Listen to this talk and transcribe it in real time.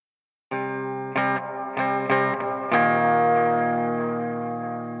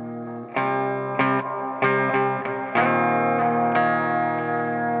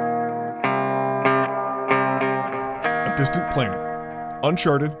distant planet,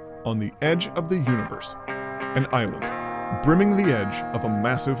 uncharted, on the edge of the universe, an island, brimming the edge of a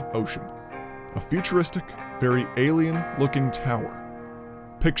massive ocean, a futuristic, very alien-looking tower.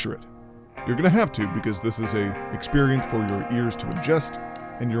 Picture it. You're gonna have to, because this is a experience for your ears to ingest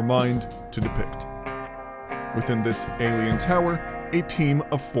and your mind to depict. Within this alien tower, a team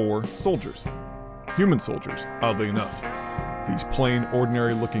of 4 soldiers. Human soldiers, oddly enough. These plain,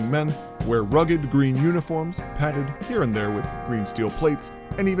 ordinary-looking men wear rugged green uniforms, padded here and there with green steel plates,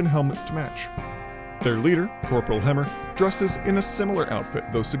 and even helmets to match. Their leader, Corporal Hemmer, dresses in a similar outfit,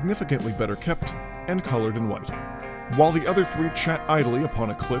 though significantly better kept, and colored in white. While the other 3 chat idly upon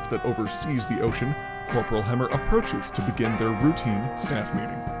a cliff that oversees the ocean, Corporal Hemmer approaches to begin their routine staff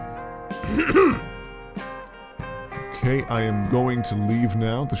meeting. Okay, I am going to leave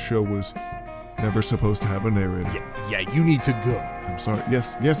now. The show was never supposed to have a narrator. Yeah, you need to go. I'm sorry.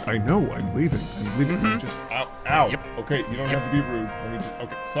 Yes, I know. I'm leaving. Just, ow. Yep. Okay, you don't have to be rude.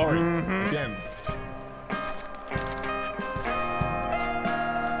 Okay, sorry. Again.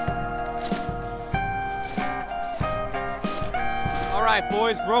 All right,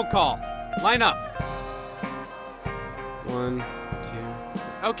 boys, roll call. Line up. 1, 2.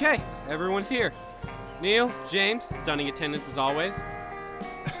 Okay, everyone's here. Neil, James, stunning attendance as always.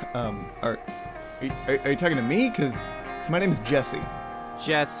 Are you talking to me? Because my name's Jesse.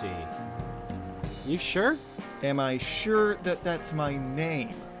 Jesse. You sure? Am I sure that that's my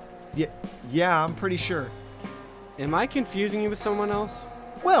name? Yeah, I'm pretty sure. Am I confusing you with someone else?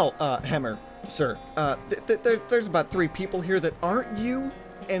 Well, Hemmer, sir, there's about 3 people here that aren't you,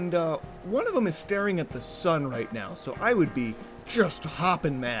 and one of them is staring at the sun right now, so I would be just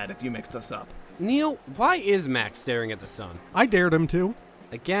hopping mad if you mixed us up. Neil, why is Max staring at the sun? I dared him to.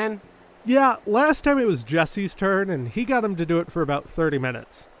 Again? Yeah, last time it was Jesse's turn, and he got him to do it for about 30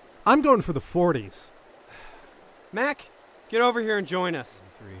 minutes. I'm going for the 40s. Mac, get over here and join us.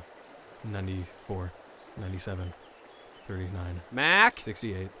 94, 97, 39, Mac?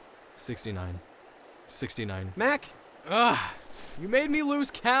 68, 69, 69. Mac? Ugh, you made me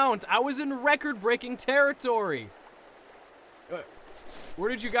lose count. I was in record-breaking territory. Where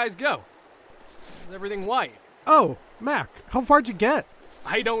did you guys go? Is everything white? Oh, Mac, how far'd you get?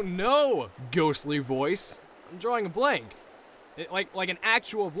 I don't know, ghostly voice. I'm drawing a blank. Like an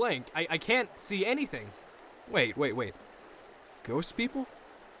actual blank. I can't see anything. Wait. Ghost people?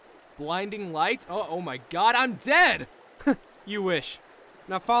 Blinding lights? Oh my god, I'm dead! You wish.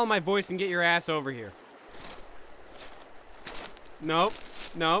 Now follow my voice and get your ass over here. Nope.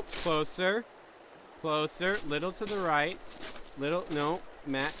 Closer. Little to the right. No.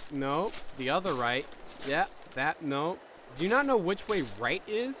 Matt, no. The other right. Yeah, that, no. Do you not know which way right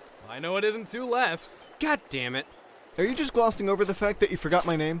is? I know it isn't 2 lefts. God damn it. Are you just glossing over the fact that you forgot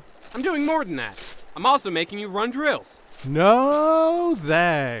my name? I'm doing more than that. I'm also making you run drills. No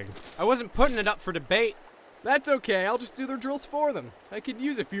thanks. I wasn't putting it up for debate. That's okay, I'll just do their drills for them. I could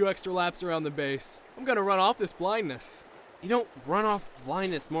use a few extra laps around the base. I'm gonna run off this blindness. You don't run off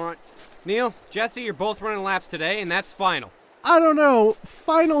blindness, moron. Neil, Jesse, you're both running laps today, and that's final. I don't know.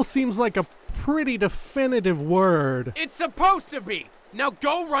 Final seems like a pretty definitive word. It's supposed to be. Now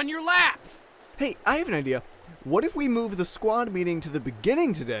go run your laps. Hey, I have an idea. What if we move the squad meeting to the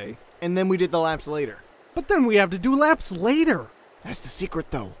beginning today, and then we did the laps later? But then we have to do laps later. That's the secret,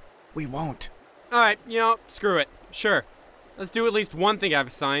 though. We won't. All right, screw it. Sure. Let's do at least one thing I've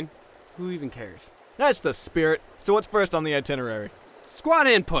assigned. Who even cares? That's the spirit. So what's first on the itinerary? Squad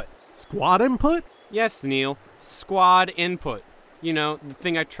input. Squad input? Yes, Neil. Squad input. You know, the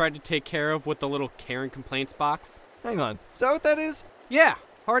thing I tried to take care of with the little Karen complaints box. Hang on. Is that what that is? Yeah.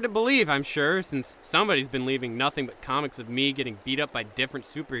 Hard to believe, I'm sure, since somebody's been leaving nothing but comics of me getting beat up by different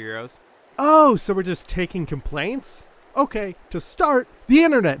superheroes. Oh, so we're just taking complaints? Okay, to start, the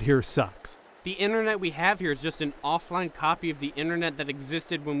internet here sucks. The internet we have here is just an offline copy of the internet that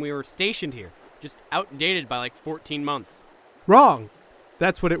existed when we were stationed here. Just outdated by like 14 months. Wrong.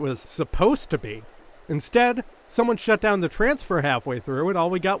 That's what it was supposed to be. Instead, someone shut down the transfer halfway through, and all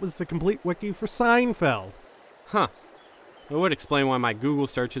we got was the complete wiki for Seinfeld. Huh. It would explain why my Google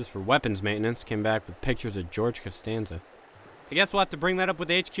searches for weapons maintenance came back with pictures of George Costanza. I guess we'll have to bring that up with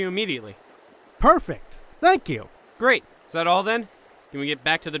HQ immediately. Perfect. Thank you. Great. Is that all then? Can we get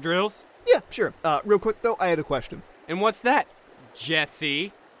back to the drills? Yeah, sure. Real quick, though, I had a question. And what's that,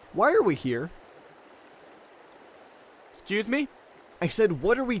 Jesse? Why are we here? Excuse me? I said,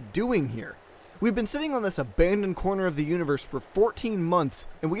 what are we doing here? We've been sitting on this abandoned corner of the universe for 14 months,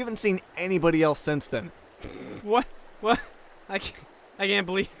 and we haven't seen anybody else since then. What? I can't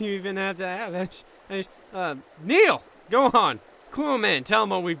believe you even had to have that. Neil, go on. Clue him in. Tell him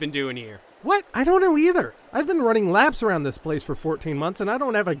what we've been doing here. What? I don't know either. I've been running laps around this place for 14 months, and I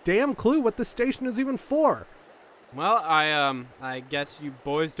don't have a damn clue what this station is even for. Well, I guess you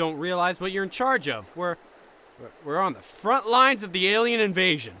boys don't realize what you're in charge of. We're on the front lines of the alien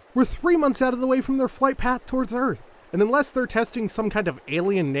invasion. We're 3 months out of the way from their flight path towards Earth. And unless they're testing some kind of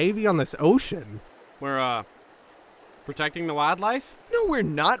alien navy on this ocean. We're, protecting the wildlife? No, we're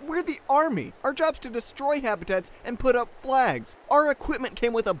not. We're the army. Our job's to destroy habitats and put up flags. Our equipment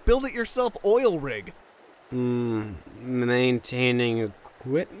came with a build-it-yourself oil rig. Maintaining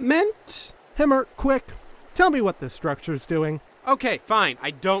equipment? Hemmer, quick, tell me what this structure's doing. Okay, fine. I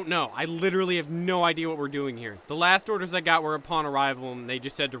don't know. I literally have no idea what we're doing here. The last orders I got were upon arrival, and they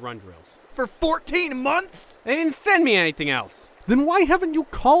just said to run drills. For 14 months? They didn't send me anything else. Then why haven't you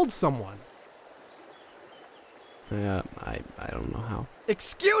called someone? I don't know how.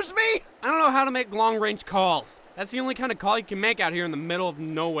 Excuse me? I don't know how to make long-range calls. That's the only kind of call you can make out here in the middle of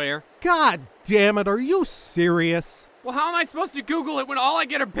nowhere. God damn it, are you serious? Well, how am I supposed to Google it when all I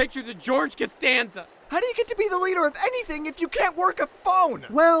get are pictures of George Costanza? How do you get to be the leader of anything if you can't work a phone?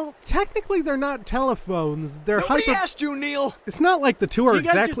 Well, technically they're not telephones, they're Nobody asked you, Neil. It's not like the two are You guys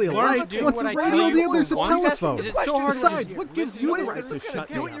exactly just learn to alike. do What's what a I radio, tell the you other's a once. telephone. Is it so hard to Besides, just what gives listen? you What the is right this, to some kind shut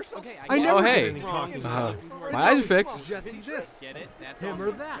of down? do-it-yourself? Okay, I get never it. hey. did any talking. My eyes are fixed. Jesse this, Get it? That's him all.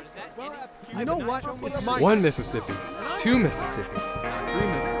 or that. Does Well, get it? you know what? It's my 1 Mississippi, 2 Mississippi, 3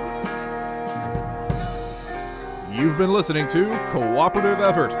 Mississippi. You've been listening to Cooperative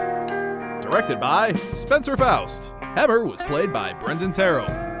Effort. Directed by Spencer Faust. Hemmer was played by Brendan Terrell.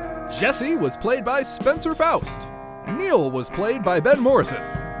 Jesse was played by Spencer Faust. Neil was played by Ben Morrison,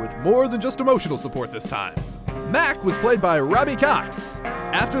 with more than just emotional support this time. Mac was played by Robbie Cox,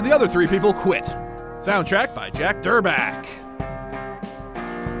 after the other 3 people quit. Soundtrack by Jack Durback.